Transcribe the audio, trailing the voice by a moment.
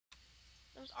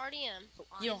It was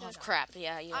RDM. You don't have crap.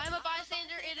 Yeah, you. I'm a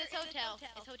bystander. It is hotel.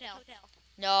 It's hotel.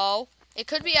 No, it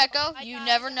could be Echo. You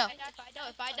never know. No,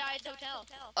 if I die, it's hotel.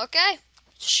 Okay,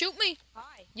 shoot me.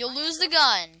 You'll lose the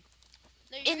gun.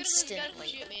 No, you're Instantly.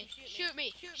 Shoot me. Shoot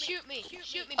me. Shoot me.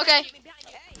 Shoot me. Okay. Shoot me behind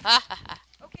you. Ha ha ha.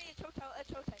 Okay, it's hotel.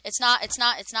 It's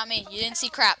hotel. It's not me. You didn't see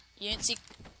crap. You didn't see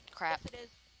crap. Yes, it is.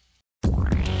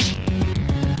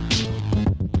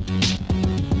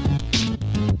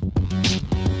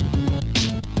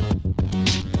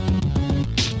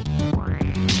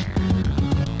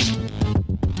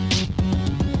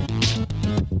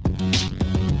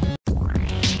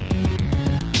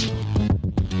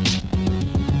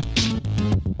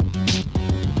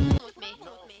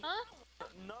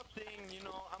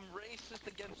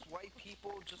 Against white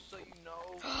people, just so you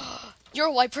know. You're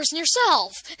a white person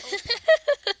yourself.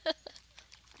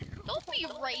 Don't be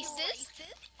racist.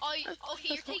 Okay,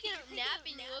 you're taking a nap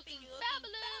and you're looking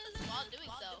fabulous while doing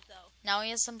so. Now he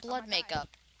has some blood makeup.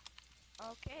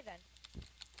 Okay then.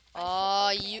 Oh,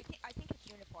 I think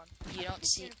it's uniform. You don't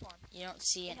see. Uniform. You don't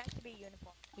see It it. has to be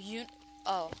uniform.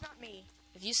 Oh. It's not me.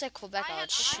 If you said Quebec, I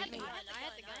would shoot you. I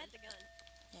had the gun.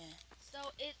 Yeah. So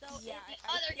it's the other guy.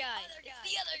 It's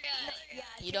the other guy. Yeah,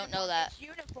 You don't know that. It's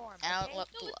uniform. I don't okay? look.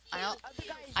 I don't. Other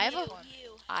guy is I have a. uniform.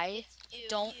 I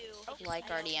don't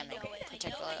like I know RDMing it.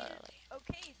 particularly.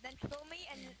 Okay, then kill me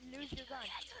and lose your gun.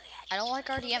 I don't like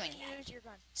RDMing. Lose your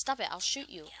gun. Stop it! I'll shoot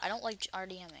you. I don't like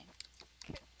RDMing.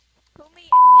 Kill me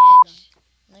and lose your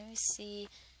gun. Let me see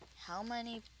how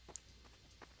many.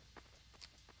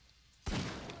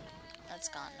 That's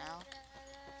gone now.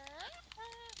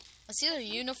 It's either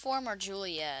uniform or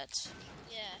Juliet.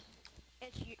 Yeah.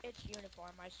 It's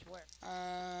uniform, I swear. So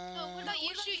what about you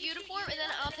shoot uniform and then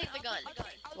I'll take the gun?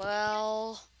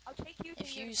 Well, I'll take you to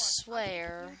if you uniform.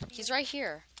 swear, he's right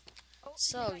here.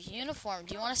 So uniform.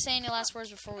 Do you want to say any last words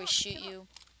before we shoot you?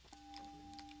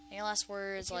 Any last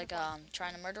words like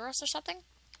trying to murder us or something?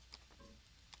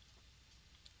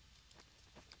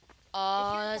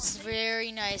 Oh, that's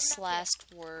very nice last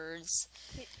words.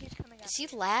 He's coming up. Is he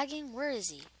lagging? Where is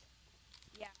he?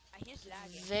 Yeah, he's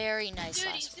lagging. Very nice Dude,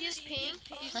 you last see his ping?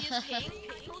 You see his ping?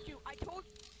 I told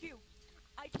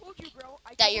you, bro.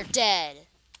 that you're dead.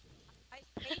 I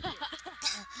hate you.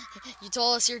 You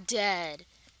told us you're dead.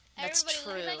 That's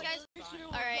Everybody, true. look at that, guys.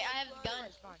 Alright, I have a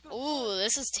gun. Ooh,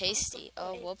 this is tasty.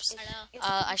 Oh, whoops. I know.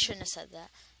 I shouldn't have said that.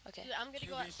 Okay. Dude, I'm gonna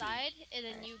go outside and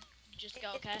then you just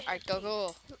go, okay? Alright,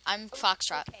 go. I'm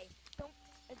Foxtrot. Okay, don't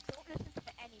listen to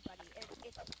anybody.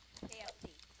 It's KFC.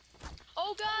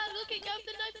 Oh god, look at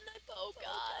Captain Knife. Oh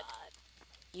god.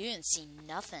 You didn't see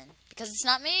nothing because it's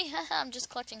not me. I'm just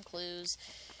collecting clues.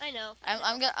 I know.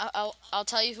 I'll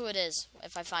tell you who it is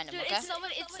if I find him. Dude, Okay. it's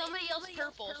somebody else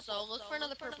purple, so look for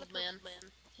another purple man.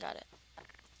 Got it.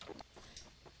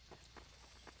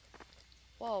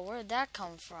 Whoa, where did that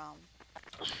come from?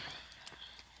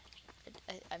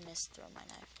 I missed throwing my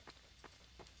knife.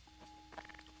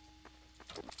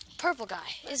 Purple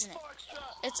guy, isn't it?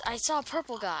 I saw a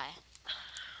purple guy.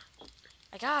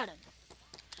 I got him.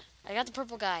 I got the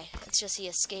purple guy. It's just he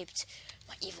escaped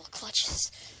my evil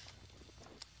clutches.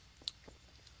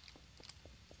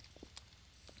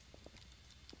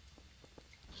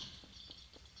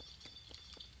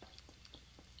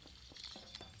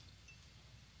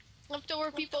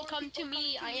 Leftover people come to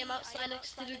me. I am outside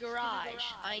next to the garage.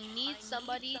 I need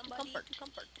somebody to comfort.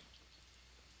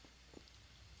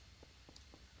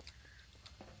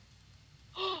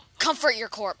 Comfort your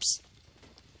corpse.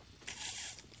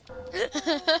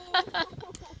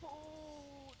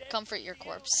 Comfort your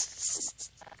corpse.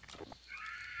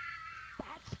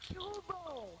 That's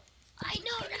Cubo. I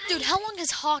know, right? Dude, how long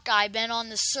has Hawkeye been on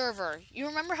the server? You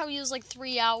remember how he was like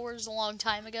 3 hours a long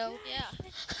time ago?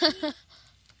 Yeah.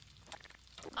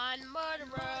 I'm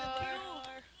murderer.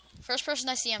 First person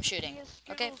I see, I'm shooting.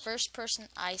 Okay, first person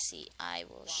I see, I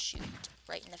will shoot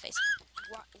right in the face.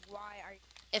 Why are you...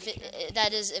 If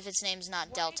if its name's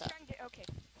not Delta. Okay.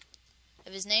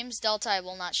 If his name's Delta, I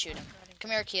will not shoot him.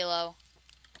 Come here, Kilo.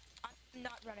 I'm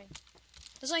not running.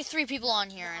 There's only 3 people on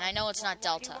here, and I know it's not Why do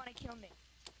Delta. you want to kill me?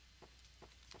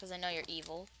 Because I know you're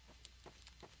evil.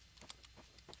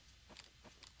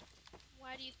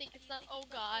 Why do you think it's not? Oh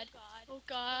god. Oh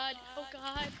god. Oh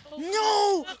god.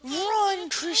 Oh No! Run,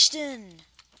 Christian!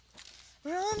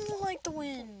 Run like the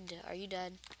wind. Are you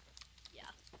dead? Yeah.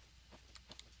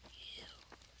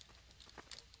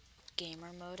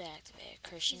 Gamer mode activated.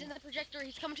 Christian. He's in the projector.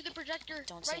 He's coming to the projector.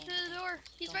 Don't say right through anything. the door.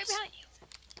 He's Don't right say- behind you.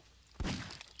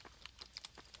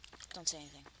 Don't say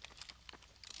anything.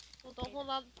 Well, don't hold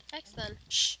on X then.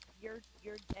 Shh. Your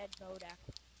dead mode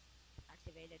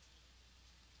activated.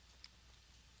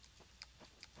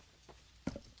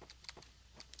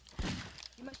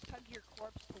 your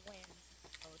corpse to win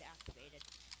mode activated.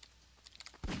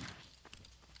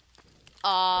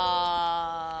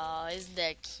 Aw, isn't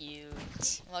that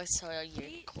cute? Let's hug your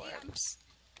See, corpse.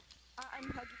 I'm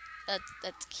hugging.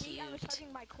 That's See, I was cute.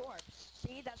 hugging my corpse.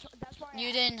 See, that's why.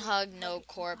 You didn't hug no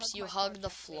corpse. You hugged the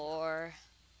floor.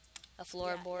 The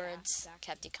floorboards exactly.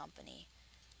 kept you company.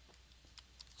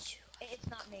 It's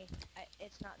not me.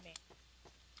 It's not me.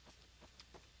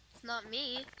 It's not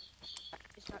me.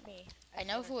 It's not me. I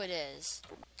know who it is.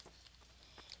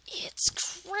 It's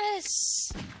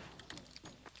Chris.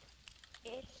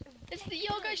 It's the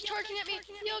yo guys charging at me.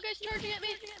 Yo guys charging at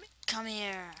me. Come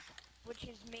here. Which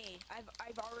is me.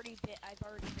 I've already been.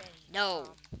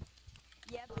 No.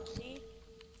 Yeah, but see,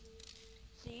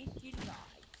 you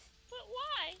died. But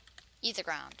why? Eat the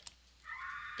ground.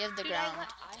 Give the Dude, ground.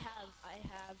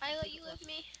 I let you live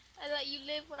me. I let you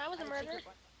live when I was a murderer.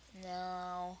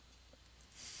 No.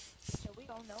 So we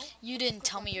all know. You didn't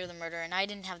tell me you're the murderer, and I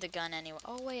didn't have the gun anyway.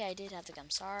 Oh wait, I did have the gun.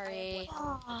 Sorry.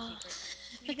 I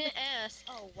didn't ask.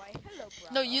 Oh, why? Hello, bro.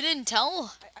 No, you didn't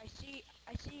tell. I see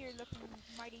you're looking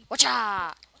mighty.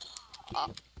 Watcha!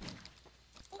 Oh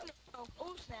no!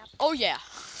 Oh snap! Oh yeah.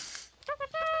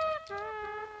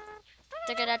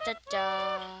 Digga da da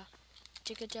da.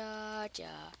 Digga da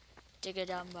da. Digga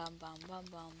dum bum bum bum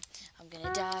bum. I'm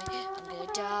gonna die. I'm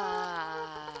gonna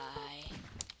die.